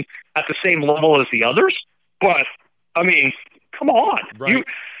opinion, at the same level as the others. But, I mean, come on. Right.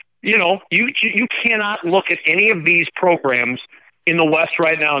 You cannot look at any of these programs in the West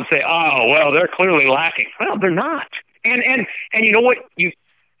right now and say, oh, well, they're clearly lacking. Well, they're not. And you know what?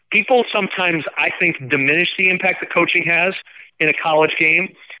 People sometimes, I think, diminish the impact that coaching has in a college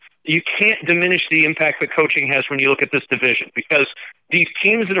game. You can't diminish the impact that coaching has when you look at this division because these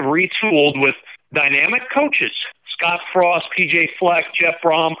teams that have retooled with dynamic coaches, Scott Frost, PJ Fleck, Jeff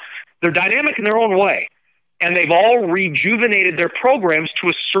Brom, they're dynamic in their own way. And they've all rejuvenated their programs to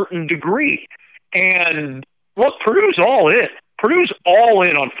a certain degree. And look, Purdue's all in. Purdue's all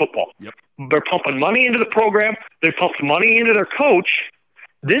in on football. Yep. They're pumping money into the program. They pumped money into their coach.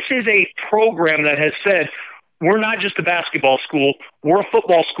 This is a program that has said, we're not just a basketball school, we're a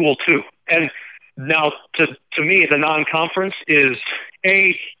football school too. And now to me, the non-conference is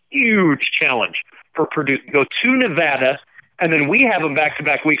a huge challenge for Purdue to go to Nevada, and then we have them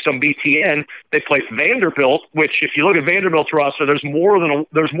back-to-back weeks on BTN. They play Vanderbilt, which if you look at Vanderbilt's roster, there's more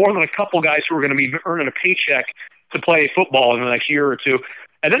than a couple guys who are going to be earning a paycheck to play football in the next year or two.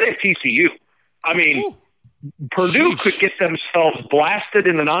 And then they have TCU. I mean, Purdue could get themselves blasted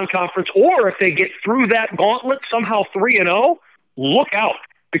in the non-conference, or if they get through that gauntlet somehow 3-0, look out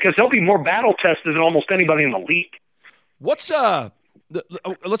because they'll be more battle-tested than almost anybody in the league. Let's go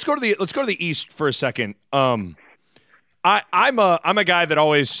to the East for a second. I'm a guy that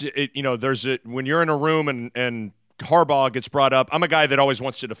always when you're in a room and Harbaugh gets brought up, I'm a guy that always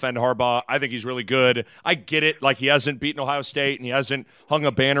wants to defend Harbaugh. I think he's really good. I get it. Like, he hasn't beaten Ohio State and he hasn't hung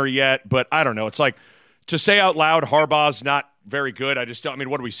a banner yet, but I don't know. It's like to say out loud Harbaugh's not very good. I just don't. I mean,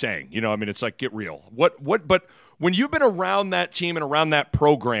 what are we saying? It's like, get real. But when you've been around that team and around that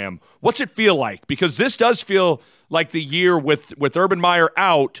program, what's it feel like? Because this does feel like the year with Urban Meyer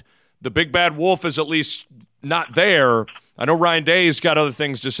out, the big bad wolf is at least not there. I know Ryan Day's got other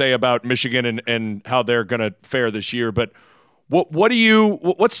things to say about Michigan and how they're going to fare this year, but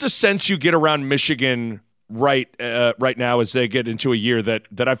what's the sense you get around Michigan right now as they get into a year that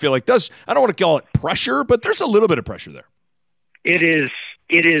I feel like does, I don't want to call it pressure, but there's a little bit of pressure there. It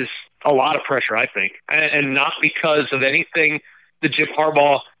is a lot of pressure, I think, and not because of anything that Jim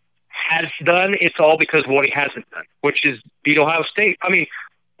Harbaugh has done. It's all because of what he hasn't done, which is beat Ohio State. I mean,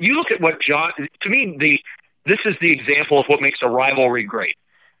 you look at what to me, this is the example of what makes a rivalry great.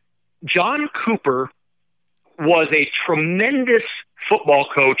 John Cooper was a tremendous football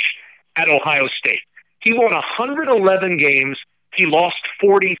coach at Ohio State. He won 111 games. He lost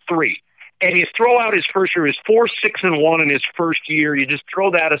 43. And you throw out his first year, his 4-6-1 in his first year. You just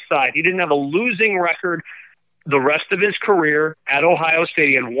throw that aside. He didn't have a losing record the rest of his career at Ohio State.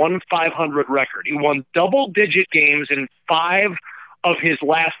 He had one 500 record. He won double-digit games in 5 of his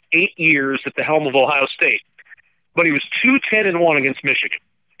last 8 years at the helm of Ohio State. But he was 2-10-1 against Michigan.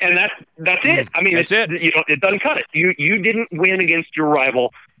 And that's it. I mean, that's it. It doesn't cut it. You didn't win against your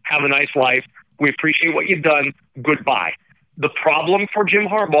rival. Have a nice life. We appreciate what you've done. Goodbye. The problem for Jim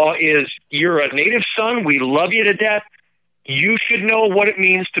Harbaugh is you're a native son. We love you to death. You should know what it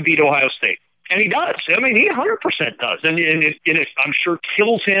means to beat Ohio State. And he does. I mean, he 100% does. And it I'm sure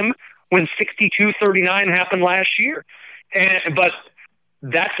kills him when 62-39 happened last year. But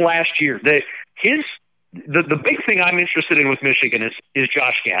that's last year. The big thing I'm interested in with Michigan is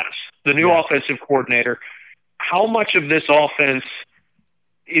Josh Gaddis, the new offensive coordinator. How much of this offense,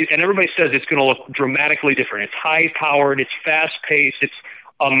 and everybody says it's going to look dramatically different. It's high-powered. It's fast-paced. It's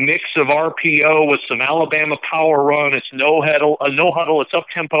a mix of RPO with some Alabama power run. It's no huddle. It's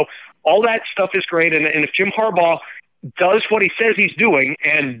up-tempo. All that stuff is great. And if Jim Harbaugh does what he says he's doing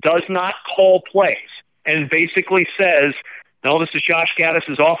and does not call plays and basically says, no, this is Josh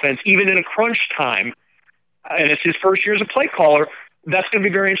Gaddis' offense, even in a crunch time, and it's his first year as a play caller, that's going to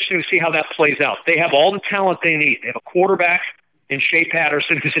be very interesting to see how that plays out. They have all the talent they need. They have a quarterback in Shea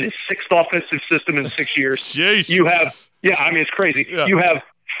Patterson, who's in his 6th offensive system in 6 years. Jeez. You have, it's crazy. Yeah. You have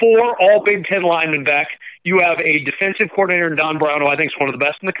 4 all Big Ten linemen back. You have a defensive coordinator in Don Brown, who I think is one of the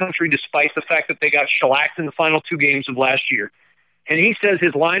best in the country, despite the fact that they got shellacked in the final 2 games of last year. And he says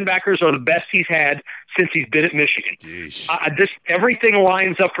his linebackers are the best he's had since he's been at Michigan. Everything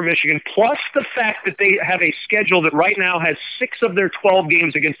lines up for Michigan, plus the fact that they have a schedule that right now has 6 of their 12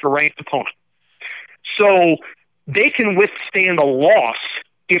 games against a ranked opponent. So they can withstand a loss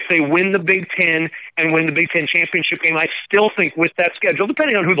if they win the Big Ten and win the Big Ten championship game. I still think with that schedule,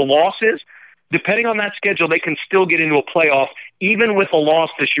 depending on who the loss is, depending on that schedule, they can still get into a playoff, even with a loss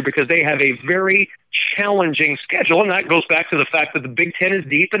this year, because they have a very challenging schedule. And that goes back to the fact that the Big Ten is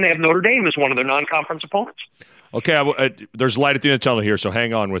deep and they have Notre Dame as one of their non-conference opponents. Okay, there's light at the end of the tunnel here, so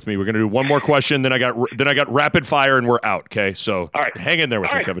hang on with me. We're going to do one more question, then I got rapid fire, and we're out. Okay, so hang in there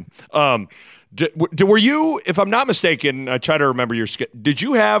with me, Kevin. Were you, if I'm not mistaken, I try to remember your schedule. Did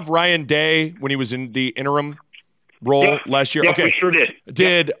you have Ryan Day when he was in the interim role last year? Okay, we sure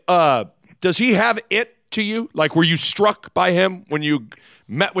did. Does he have it to you? Like, were you struck by him when you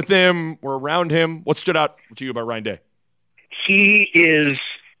met with him or around him? What stood out to you about Ryan Day? He is,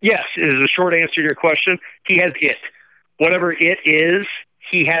 yes, is a short answer to your question. He has it. Whatever it is,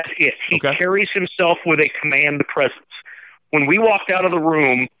 he has it. He carries himself with a command presence. When we walked out of the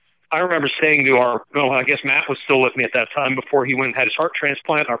room, I remember saying to I guess Matt was still with me at that time before he went and had his heart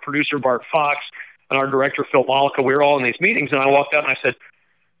transplant, our producer, Bart Fox, and our director, Phil Malika. We were all in these meetings, and I walked out and I said,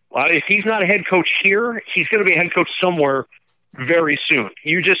 well, if he's not a head coach here, he's going to be a head coach somewhere very soon.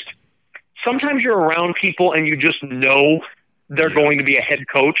 Sometimes you're around people and you just know they're going to be a head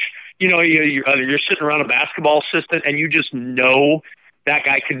coach. You're sitting around a basketball assistant and you just know that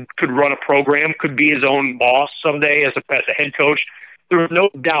guy could run a program, could be his own boss someday as a head coach. There's no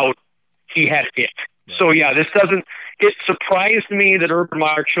doubt he had it. Right. So, it surprised me that Urban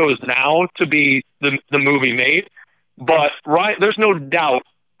Meyer chose now to be the move he made, but there's no doubt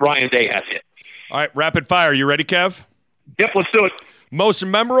Ryan Day has it. All right, rapid fire. You ready, Kev? Yep, let's do it. Most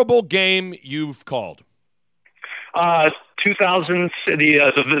memorable game you've called? 2000,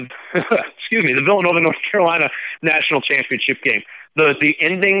 the Villanova North Carolina national championship game. The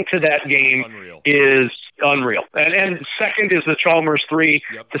ending to that game is unreal. And second is the Chalmers 3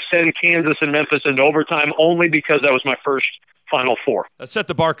 to send Kansas and Memphis into overtime, only because that was my first Final Four. That set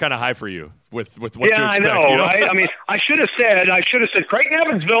the bar kind of high for you with what to expect. I know, right? I mean, I should have said Creighton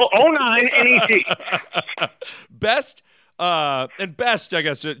Evansville 09 NEC. Best, I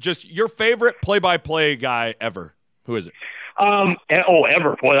guess, just your favorite play-by-play guy ever. Who is it?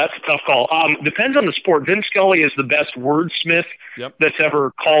 Ever. Boy, that's a tough call. Depends on the sport. Vin Scully is the best wordsmith that's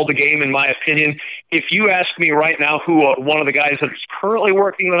ever called a game, in my opinion. If you ask me right now who one of the guys that is currently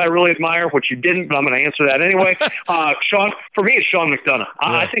working that I really admire, which you didn't, but I'm going to answer that anyway, for me, it's Sean McDonough.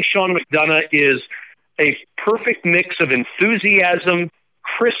 I think Sean McDonough is a perfect mix of enthusiasm,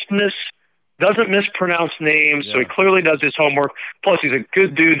 crispness, doesn't mispronounce names, so he clearly does his homework. Plus, he's a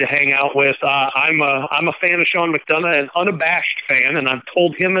good dude to hang out with. I'm a fan of Sean McDonough, an unabashed fan, and I've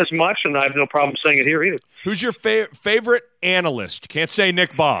told him as much, and I have no problem saying it here either. Who's your favorite analyst? Can't say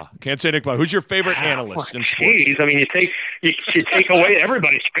Nick Baugh. Who's your favorite analyst in sports? Geez, I mean, you take away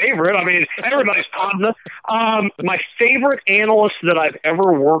everybody's favorite. I mean, everybody's partner. My favorite analyst that I've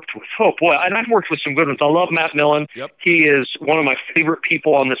ever worked with. Oh boy, and I've worked with some good ones. I love Matt Millen. Yep. He is one of my favorite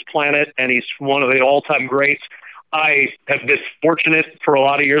people on this planet, and he's one of the all-time greats. I have been fortunate for a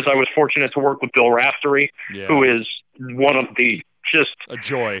lot of years. I was fortunate to work with Bill Raftery, who is one of the just a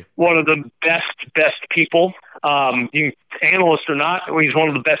joy, one of the best people. Analyst or not, he's one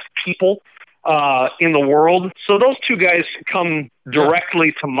of the best people in the world. So those two guys come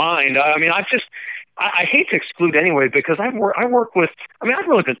directly to mind. I mean, I hate to exclude anyway because I work with. I mean, I've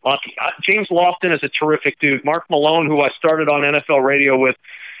really been lucky. James Lofton is a terrific dude. Mark Malone, who I started on NFL radio with,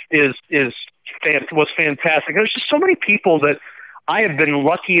 was fantastic. There's just so many people that I have been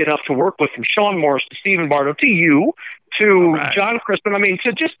lucky enough to work with, from Sean Morris to Stephen Bardo to you to John Crispin. I mean,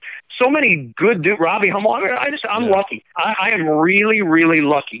 to just so many good dudes. Robbie Hummel. I mean, I'm lucky. I am really, really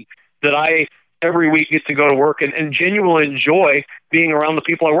lucky that I every week get to go to work and genuinely enjoy being around the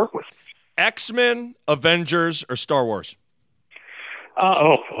people I work with. X-Men, Avengers, or Star Wars?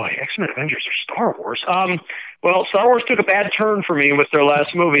 Oh boy, X-Men, Avengers, or Star Wars. Well, Star Wars took a bad turn for me with their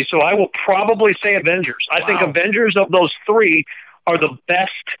last movie, so I will probably say Avengers. I think Avengers of those three are the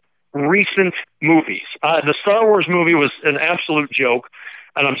best recent movies. The Star Wars movie was an absolute joke,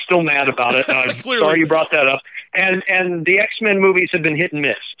 and I'm still mad about it. I'm sorry you brought that up. And the X-Men movies have been hit and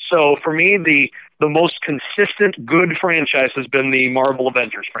miss. So for me, the most consistent good franchise has been the Marvel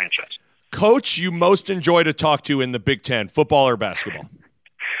Avengers franchise. Coach you most enjoy to talk to in the Big Ten, football or basketball?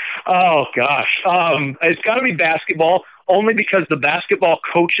 Oh, gosh. It's got to be basketball, only because the basketball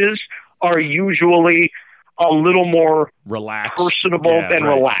coaches are usually a little more relaxed, personable and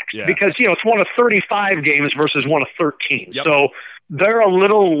relaxed. Yeah. Because, it's one of 35 games versus one of 13. Yep. So they're a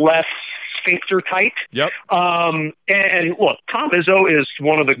little less sphincter tight. Yep. And look, Tom Izzo is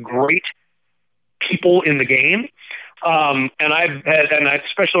one of the great people in the game. And I've had,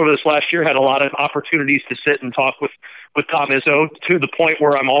 especially over this last year, had a lot of opportunities to sit and talk with Tom Izzo, to the point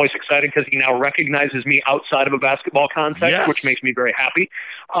where I'm always excited because he now recognizes me outside of a basketball context, which makes me very happy.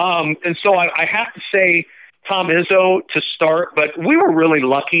 And so I have to say Tom Izzo to start, but we were really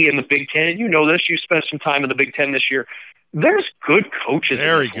lucky in the Big Ten. You know this. You spent some time in the Big Ten this year. There's good coaches.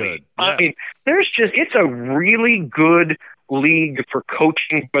 Very good. Yeah. I mean, it's a really good league for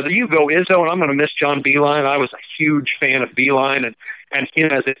coaching. Whether you go Izzo, and I'm going to miss John Beilein. I was a huge fan of Beilein and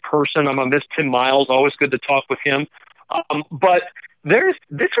him as a person. I'm going to miss Tim Miles. Always good to talk with him. But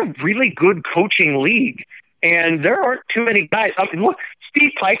it's a really good coaching league, and there aren't too many guys. I mean, look,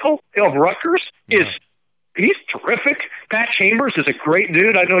 Steve Peichel of Rutgers he's terrific. Pat Chambers is a great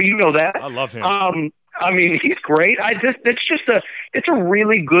dude. I know you know that. I love him. I mean, he's great. It's a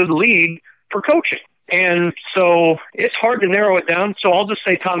really good league for coaching. And so it's hard to narrow it down. So I'll just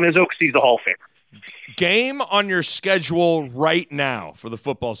say Tom Izzo because he's the Hall of Famer. Game on your schedule right now for the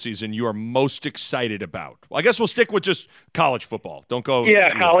football season you are most excited about? Well, I guess we'll stick with just college football. Don't go.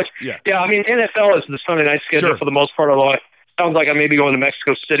 Yeah, college. Yeah, I mean, NFL is the Sunday night schedule for the most part. Although it sounds like I may be going to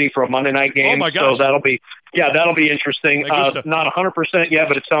Mexico City for a Monday night game. Oh my gosh. So that'll be interesting. Not 100% yet,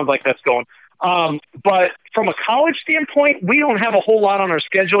 but it sounds like that's going. But from a college standpoint, we don't have a whole lot on our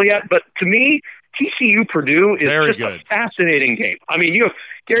schedule yet. But to me, TCU Purdue is a fascinating game. I mean, you have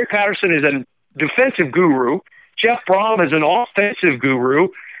Gary Patterson is a defensive guru. Jeff Brom is an offensive guru.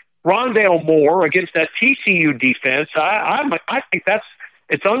 Rondale Moore against that TCU defense. I think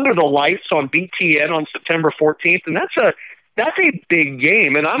it's under the lights on BTN on September 14th, and that's a big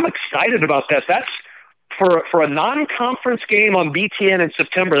game, and I'm excited about that. That's for a non-conference game on BTN in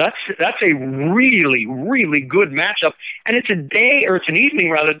September. That's a really, really good matchup, and it's an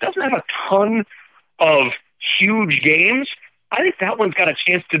evening rather. It doesn't have a ton of huge games. I think that one's got a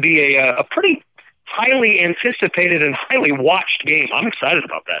chance to be a pretty highly anticipated and highly watched game. I'm excited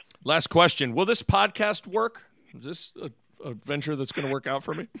about that. Last question. Will this podcast work? Is this a venture that's going to work out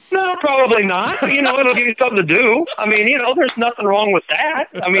for me? No, probably not. It'll give you something to do. I mean, there's nothing wrong with that.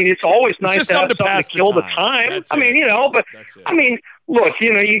 I mean, it's always nice to have something to kill the time. I mean, but I mean, look,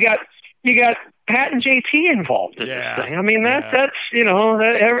 you got Pat and JT involved in this thing. I mean, that's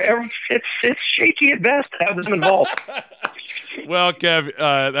it's shaky at best to have them involved. Well, Kev,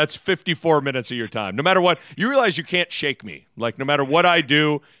 that's 54 minutes of your time. No matter what, you realize you can't shake me. Like, no matter what I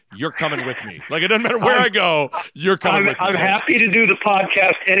do, you're coming with me. Like, it doesn't matter where I go, you're coming with me. I'm happy to do the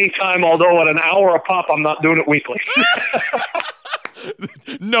podcast anytime, although at an hour a pop, I'm not doing it weekly.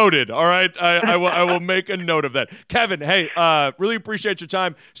 Noted. All right. I will make a note of that. Kevin, hey, really appreciate your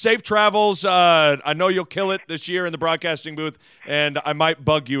time. Safe travels. I know you'll kill it this year in the broadcasting booth, and I might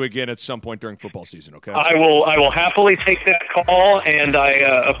bug you again at some point during football season, okay? I will happily take that call, and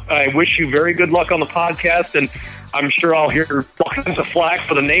I wish you very good luck on the podcast, and I'm sure I'll hear all kinds of flack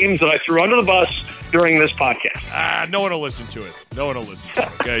for the names that I threw under the bus during this podcast. No one will listen to it. No one will listen to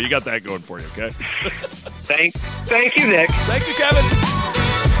it, okay? You got that going for you, okay? Thank you, Nick. Thank you, Kevin.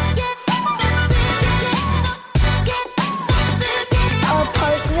 A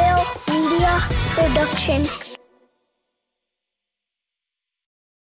Parkville Media Production.